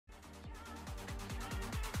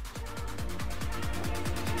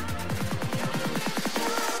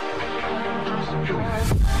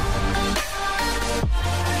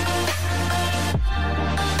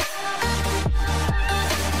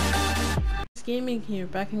Gaming here,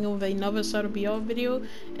 backing over another Side of BR video,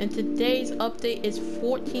 and today's update is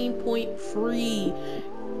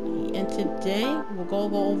 14.3, and today we'll go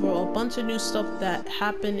over a bunch of new stuff that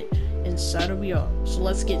happened inside of BR. So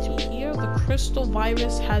let's get to it. Here, the crystal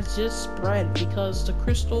virus has just spread because the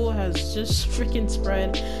crystal has just freaking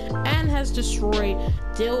spread and has destroyed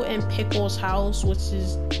Dill and Pickle's house, which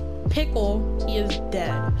is Pickle, he is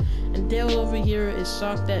dead, and Dill over here is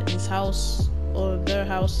shocked that his house or their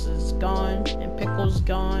house is gone and Pickle's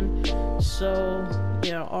gone. So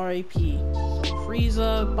yeah, RIP. So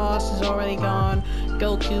Frieza boss is already gone.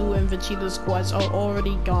 Goku and Vegeta's squads are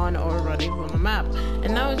already gone already from the map.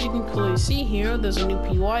 And now, as you can clearly see here, there's a new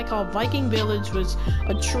PY called Viking Village, which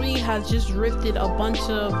a tree has just rifted a bunch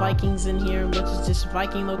of Vikings in here, which is this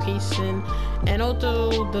Viking location. And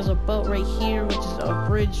also there's a boat right here, which is a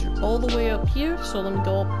bridge all the way up here. So let me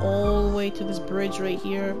go up all the way to this bridge right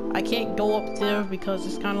here. I can't go up there because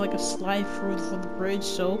it's kind of like a slide through for the bridge.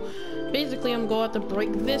 So basically I'm going to have to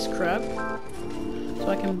break this crap so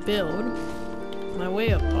I can build my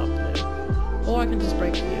way up top there. Or I can just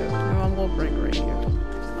break here. No, I'm going to break right here.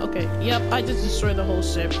 Okay, yep, I just destroyed the whole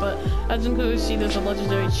ship, but as you can see, there's a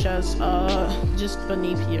legendary chest just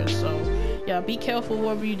beneath here. So yeah, be careful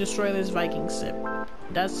wherever you destroy this Viking ship.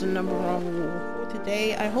 That's the number one rule for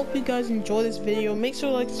today. I hope you guys enjoy this video. Make sure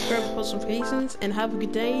to like, subscribe, and post notifications, and have a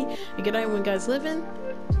good day and good night when you guys living.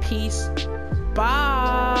 Peace.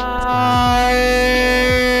 Bye.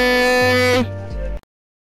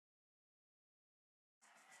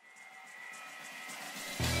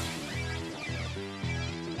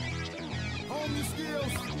 Hone your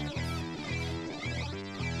skills.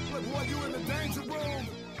 Look, boy, you in the danger.